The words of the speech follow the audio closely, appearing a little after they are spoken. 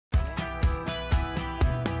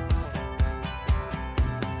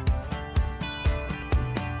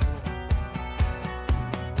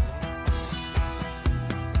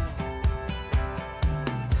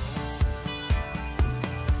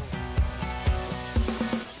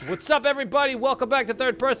What's up, everybody? Welcome back to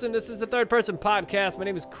Third Person. This is the Third Person Podcast. My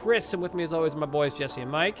name is Chris, and with me, as always, my boys Jesse and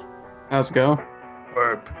Mike. How's it go?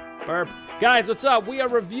 Burp. Burp. Guys, what's up? We are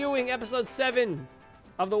reviewing episode 7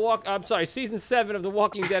 of the season 7 of The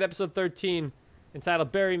Walking Dead, episode 13,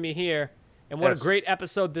 entitled "Bury Me Here." And what a great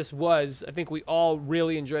episode this was. I think we all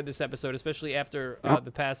really enjoyed this episode, especially after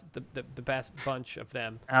the past bunch of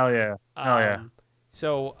them. Hell yeah. Hell yeah.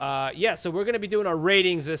 So we're gonna be doing our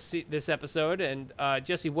ratings this episode, and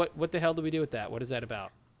Jesse, what the hell do we do with that? What is that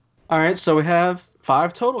about? All right, so we have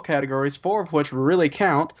 5 total categories, 4 of which really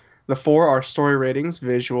count. The 4 are story ratings,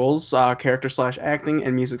 visuals, character/acting,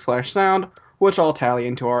 and music/sound, which all tally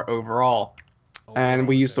into our overall. Okay, and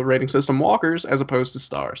we use the rating system walkers as opposed to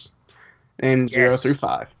stars, in 0 through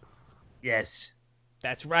 5. Yes,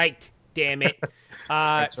 that's right. Damn it.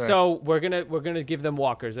 Right. So we're gonna give them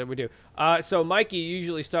walkers. That we do. So Mikey, you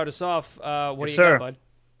usually start us off. What do you got, bud?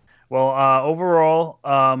 Well, overall,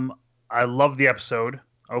 I love the episode.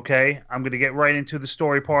 Okay, I'm gonna get right into the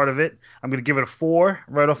story part of it. I'm gonna give it a 4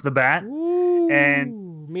 right off the bat. Ooh,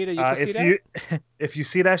 and Mita, you can see that? If you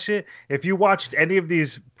see that shit, if you watched any of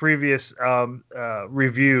these previous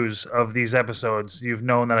reviews of these episodes, you've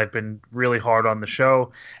known that I've been really hard on the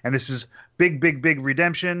show, and this is big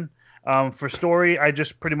redemption. For story, I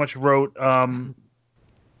just pretty much wrote.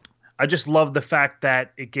 I just love the fact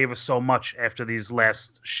that it gave us so much after these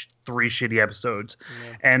last 3 shitty episodes,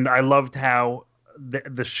 and I loved how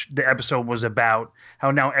the episode was about how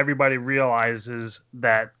now everybody realizes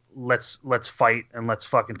that let's fight and let's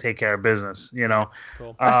fucking take care of business. You know,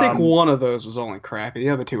 cool. I think one of those was only crappy. The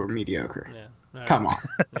other 2 were mediocre. Yeah. Right. Come on.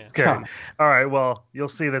 Yeah. Okay. Come on. All right. Well, you'll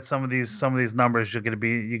see that some of these numbers you're gonna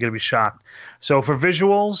be shocked. So for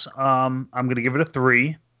visuals, I'm gonna give it a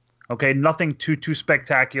 3. Okay, nothing too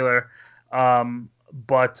spectacular.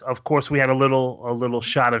 But of course we had a little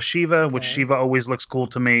shot of Shiva, which Shiva always looks cool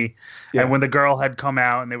to me. Yeah. And when the girl had come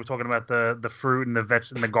out and they were talking about the fruit and the veg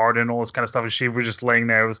in the garden, all this kind of stuff, and Shiva was just laying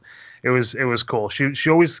there. It was cool. She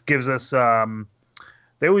always gives us.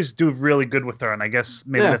 They always do really good with her, and I guess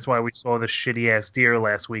maybe that's why we saw the shitty ass deer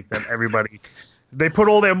last week. That everybody, they put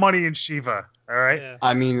all their money in Shiva. All right. Yeah.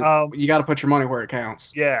 I mean, you got to put your money where it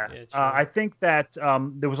counts. Yeah. I think that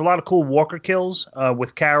there was a lot of cool walker kills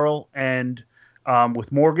with Carol and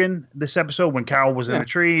with Morgan this episode. When Carol was in the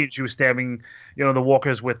tree, she was stabbing, the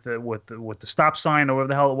walkers with the stop sign or whatever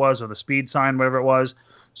the hell it was, or the speed sign, whatever it was.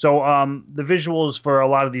 So the visuals for a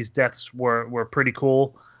lot of these deaths were pretty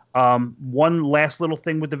cool. One last little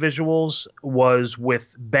thing with the visuals was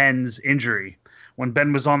with Ben's injury. When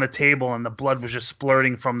Ben was on the table and the blood was just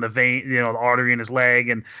splurting from the vein, the artery in his leg,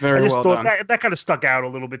 and I just thought that kind of stuck out a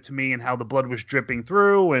little bit to me, and how the blood was dripping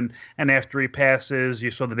through, and after he passes,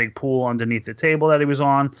 you saw the big pool underneath the table that he was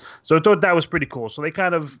on. So I thought that was pretty cool. So they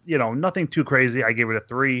kind of, nothing too crazy. I gave it a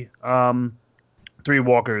 3, 3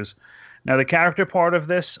 walkers. Now the character part of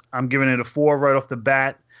this, I'm giving it a 4 right off the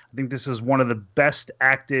bat. I think this is one of the best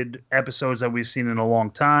acted episodes that we've seen in a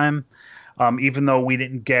long time. Even though we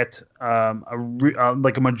didn't get a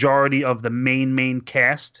majority of the main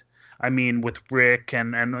cast. I mean, with Rick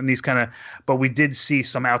and these kind of, but we did see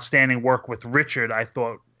some outstanding work with Richard. I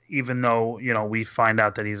thought, even though we find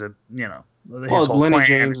out that he's Lenny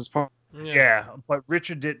James is part. Yeah, but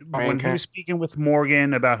Richard did when he was speaking with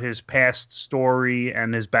Morgan about his past story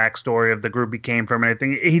and his backstory of the group he came from and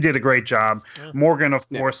everything. He did a great job. Yeah. Morgan, of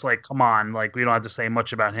course, come on, we don't have to say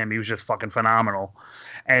much about him. He was just fucking phenomenal.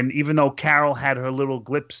 And even though Carol had her little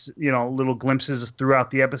glimpses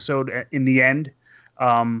throughout the episode, in the end,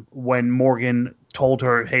 when Morgan told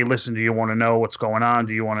her, "Hey, listen, do you want to know what's going on?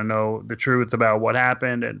 Do you want to know the truth about what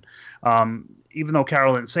happened?" And even though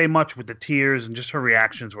Carol didn't say much, with the tears and just her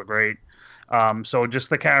reactions were great. So just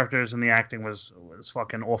the characters and the acting was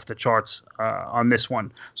fucking off the charts on this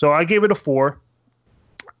one. So I gave it a 4.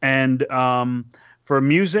 And for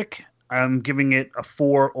music, I'm giving it a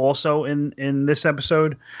 4 also in this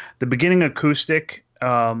episode. The beginning acoustic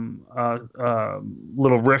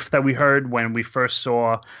little riff that we heard when we first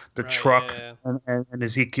saw the truck and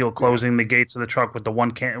Ezekiel closing the gates of the truck with the one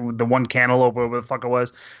cantaloupe or whatever the fuck it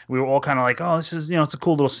was. We were all kind of like, oh, this is it's a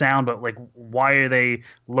cool little sound, but why are they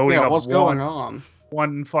loading up? What's going on?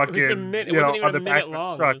 One fucking it wasn't even a minute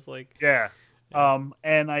long. Truck. It was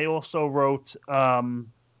and I also wrote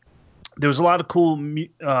there was a lot of cool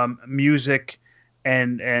music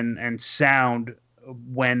and sound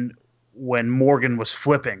when Morgan was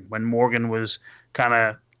flipping, when Morgan was kind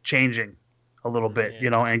of changing a little bit,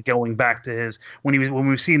 and going back to when we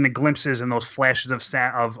were seeing the glimpses and those flashes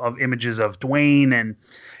of images of Dwayne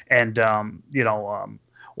and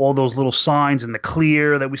all those little signs in the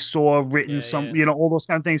clear that we saw written, all those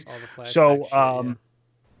kind of things. All the so shit,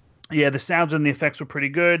 Yeah, the sounds and the effects were pretty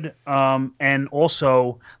good. And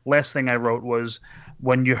also, last thing I wrote was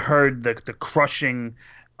when you heard the crushing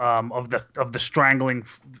of the strangling,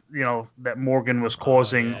 that Morgan was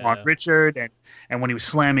causing on Richard, and when he was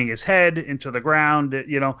slamming his head into the ground,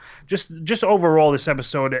 just overall, this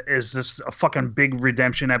episode is just a fucking big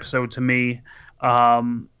redemption episode to me.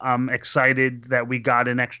 I'm excited that we got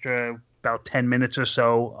an extra about 10 minutes or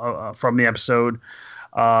so from the episode.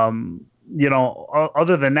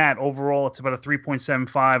 Other than that, overall, it's about a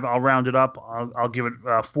 3.75. I'll round it up. I'll give it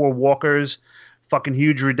 4 walkers. Fucking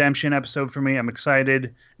huge redemption episode for me. I'm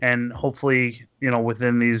excited, and hopefully,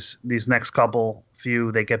 within these next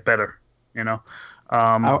few, they get better.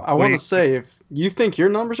 I want to say, if you think your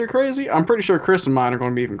numbers are crazy, I'm pretty sure Chris and mine are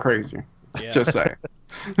going to be even crazier. Yeah. Just saying.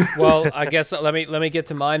 Well, I guess let me get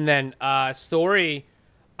to mine then. Story,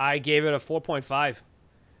 I gave it a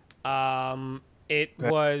 4.5. It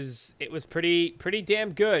was pretty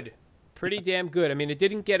damn good. Pretty damn good. I mean, it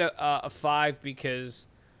didn't get a 5 because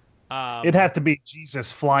it'd have to be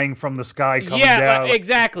Jesus flying from the sky coming down. Yeah,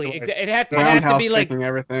 exactly. It'd have to be like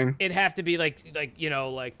everything. It'd have to be but a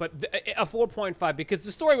 4.5 because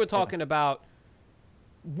the story we're talking about,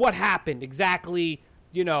 what happened exactly.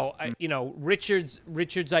 Richard's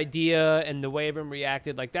idea and the way everyone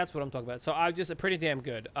reacted. Like, that's what I'm talking about. So I was just pretty damn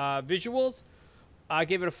good. Visuals, I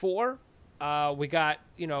gave it a 4. We got,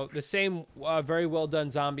 the same very well done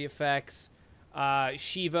zombie effects.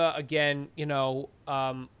 Shiva, again,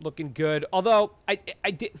 looking good. Although I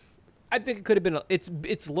think it could have been,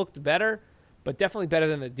 it's looked better, but definitely better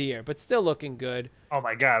than the deer, but still looking good. Oh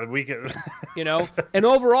my God, we could, And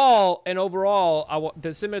overall, the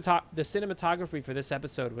cinematography for this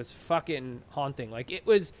episode was fucking haunting. Like, it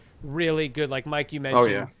was really good. Like Mike, you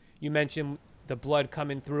mentioned the blood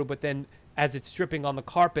coming through, but then as it's dripping on the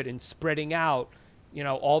carpet and spreading out,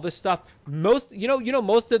 all this stuff. Most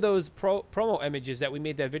of those promo images that we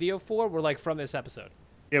made that video for were like from this episode.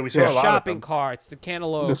 Yeah, we saw a lot shopping of them. carts, the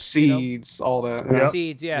cantaloupe, the seeds, all that. The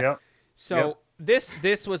seeds, yeah. Yep. So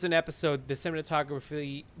this was an episode. The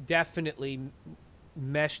cinematography definitely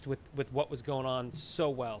meshed with what was going on so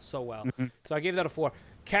well. Mm-hmm. So I gave that a 4.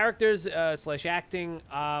 Characters / acting,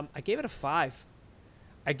 I gave it a 5.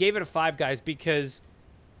 I gave it a 5, guys, because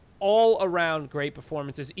all around great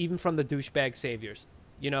performances, even from the douchebag saviors.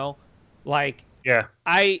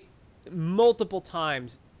 Multiple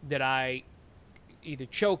times did I either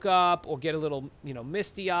choke up or get a little,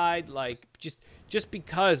 misty-eyed, like just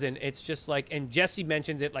because. And it's just like, and Jesse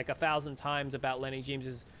mentions it like 1,000 times about Lenny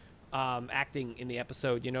James's acting in the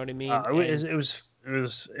episode. You know what I mean? It was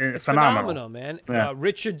phenomenal, man. Yeah.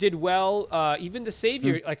 Richard did well. Even the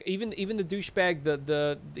savior, like even the douchebag,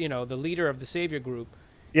 the leader of the savior group.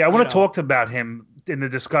 Yeah, I want to talk about him in the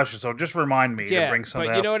discussion, so just remind me to bring something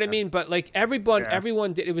up. But you know what I mean? But like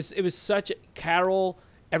everyone did. It was such Carol,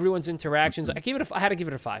 everyone's interactions. I had to give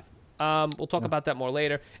it a 5. We'll talk about that more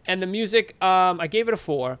later. And the music, I gave it a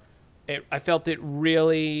 4. I felt it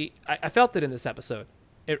really. I felt it in this episode.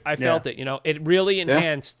 I felt it. It really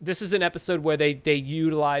enhanced. Yeah. This is an episode where they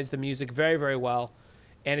utilized the music very, very well,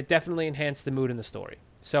 and it definitely enhanced the mood in the story.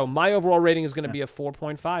 So my overall rating is going to be a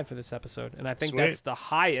 4.5 for this episode, and I think that's the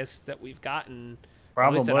highest that we've gotten.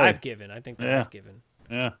 Probably. At least that I've given. I think that I've given.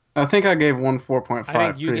 Yeah. I think I gave one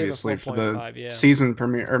 4.5 previously for the season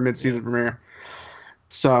premiere or mid-season premiere.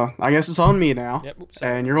 So I guess it's on me now,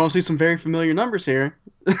 and you're going to see some very familiar numbers here.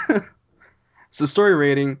 So story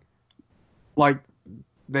rating, like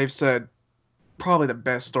they've said, probably the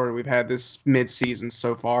best story we've had this mid-season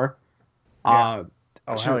so far. Yeah.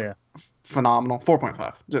 Hell yeah. Phenomenal.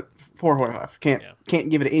 4.5. 4.5. Can't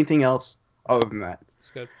give it anything else other than that. It's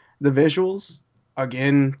good. The visuals,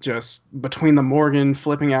 again, just between the Morgan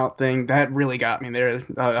flipping out thing, that really got me there.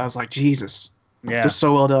 I was like, Jesus. Yeah. Just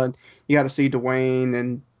so well done. You got to see Dwayne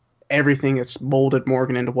and everything that's molded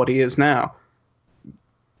Morgan into what he is now.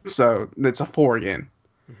 So it's a 4 again.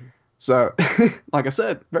 Mm-hmm. So, like I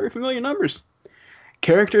said, very familiar numbers.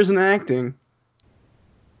 Characters and acting,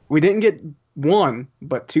 we didn't get 1,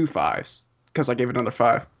 but 2 5s, because I gave it another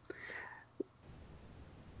 5.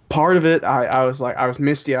 Part of it, I was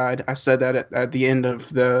misty-eyed. I said that at the end of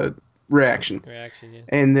the reaction. Yeah.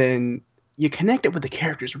 And then you connected with the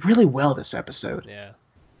characters really well this episode. Yeah.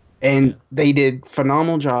 And they did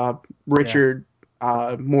phenomenal job. Richard,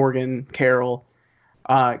 Morgan, Carol,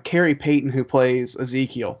 Carrie Payton, who plays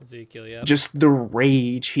Ezekiel. Yeah. Just the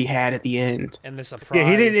rage he had at the end. And the surprise.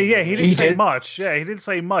 Yeah, he didn't say much. Yeah, he didn't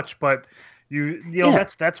say much, but you know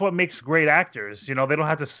that's what makes great actors. They don't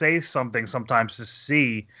have to say something sometimes to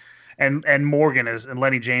see. And Morgan and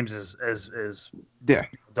Lenny James is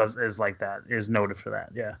like that, is noted for that.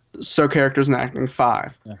 Yeah. So characters and acting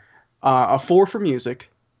 5. Yeah. A 4 for music,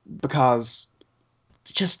 because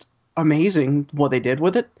it's just amazing what they did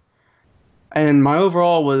with it. And my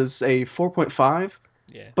overall was a 4.5.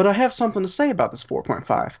 Yeah. But I have something to say about this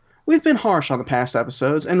 4.5. We've been harsh on the past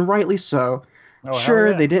episodes, and rightly so. Oh, sure,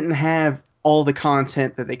 yeah. they didn't have all the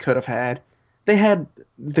content that they could have had. They had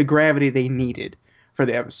the gravity they needed for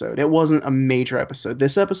the episode. It wasn't a major episode.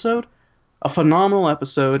 This episode, a phenomenal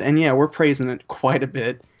episode, and yeah, we're praising it quite a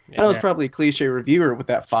bit. Yeah. I was probably a cliche reviewer with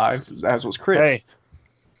that 5, as was Chris. Hey.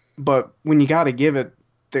 But when you got to give it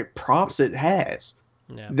the props it has,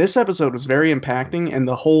 Yeah. this episode was very impacting, and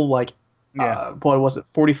the whole, like, what was it,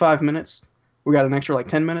 45 minutes? We got an extra, like,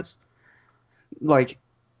 10 minutes? Like,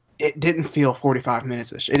 it didn't feel 45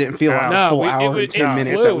 minutes-ish. It didn't feel like a full hour and 10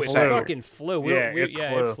 minutes. Flew. That It sat here. fucking flew.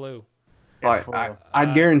 It flew. Like, I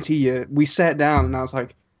guarantee you, we sat down, and I was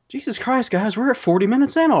like, Jesus Christ, guys, we're at 40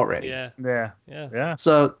 minutes in already. Yeah.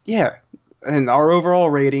 So, yeah. And our overall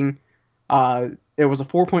rating, it was a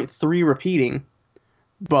 4.3 repeating,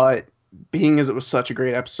 but being as it was such a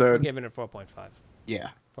great episode... I'm giving it 4.5. Yeah.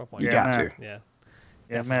 4.5. You got to. Yeah.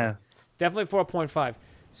 Yeah, man. Definitely 4.5.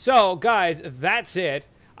 So, guys, that's it.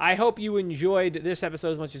 I hope you enjoyed this episode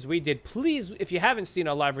as much as we did. Please, if you haven't seen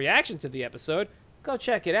our live reaction to the episode, go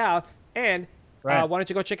check it out. And why don't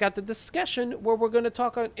you go check out the discussion where we're going to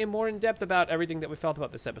talk in more in depth about everything that we felt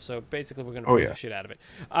about this episode. Basically, we're going to push the shit out of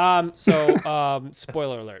it.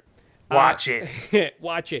 Spoiler alert. Watch it.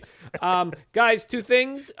 Watch it. Guys, 2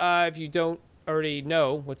 things. If you don't already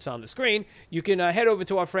know what's on the screen, you can head over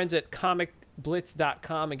to our friends at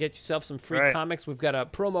comicblitz.com and get yourself some free comics. We've got a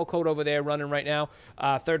promo code over there running right now,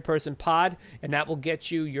 Third Person Pod, and that will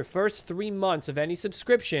get you your first 3 months of any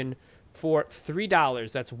subscription for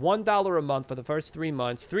 $3. That's $1 a month for the first 3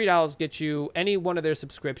 months. $3 gets you any one of their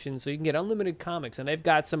subscriptions, so you can get unlimited comics. And they've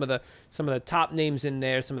got some of the top names in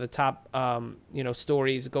there, some of the top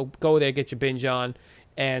stories. Go there, get your binge on,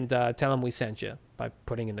 and tell them we sent you by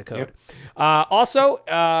putting in the code. Yep. Also,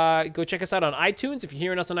 go check us out on iTunes. If you're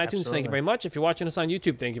hearing us on iTunes, thank you very much. If you're watching us on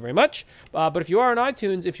YouTube, thank you very much. But if you are on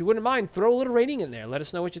iTunes, if you wouldn't mind, throw a little rating in there. Let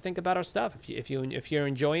us know what you think about our stuff. If you're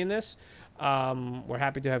enjoying this, we're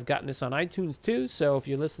happy to have gotten this on iTunes too. So if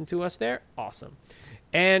you listen to us there, awesome.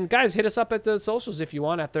 And guys, hit us up at the socials if you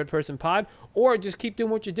want at Third Person Pod, or just keep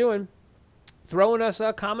doing what you're doing. Throwing us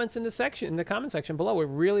comments in the comment section below. We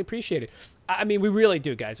really appreciate it. I mean, we really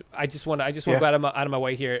do, guys. I just want to go out of my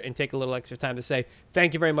way here and take a little extra time to say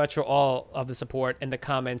thank you very much for all of the support and the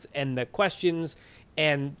comments and the questions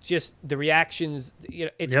and just the reactions. You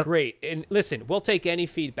know, it's great. And listen, we'll take any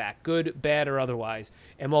feedback, good, bad, or otherwise,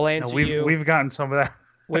 and we'll answer you. We've gotten some of that.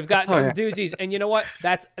 We've gotten some doozies, and you know what?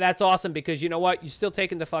 That's awesome, because you know what? You're still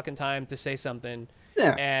taking the fucking time to say something.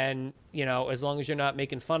 Yeah. And, you know, as long as you're not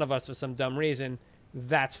making fun of us for some dumb reason,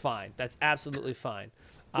 that's fine. That's absolutely fine.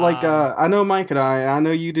 Like, I know Mike and I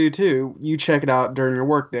know you do too, you check it out during your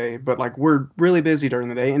work day, but, like, we're really busy during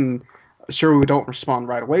the day, and sure, we don't respond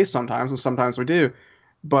right away sometimes, and sometimes we do,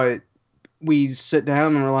 but we sit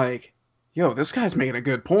down and we're like, yo, this guy's making a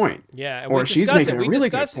good point. Yeah, and or she's making a really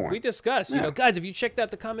good point. We discuss, you know, guys, have you checked out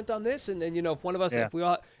the comment on this? And then, you know, if one of us, if we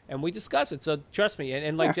all, and we discuss it. So trust me,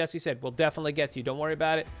 and like Jesse said, we'll definitely get to you. Don't worry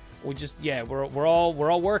about it. We just, we're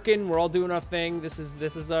all working, we're all doing our thing. This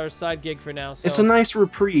is our side gig for now. So it's a nice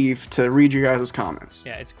reprieve to read you guys' comments.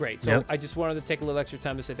 Yeah, it's great. So I just wanted to take a little extra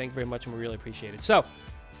time to say thank you very much, and we really appreciate it. So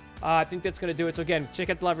I think that's going to do it. So again,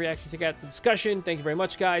 check out the live reaction, check out the discussion. Thank you very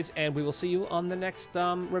much, guys, and we will see you on the next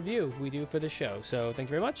review we do for this show. So thank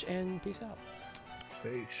you very much, and peace out.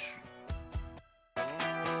 Peace.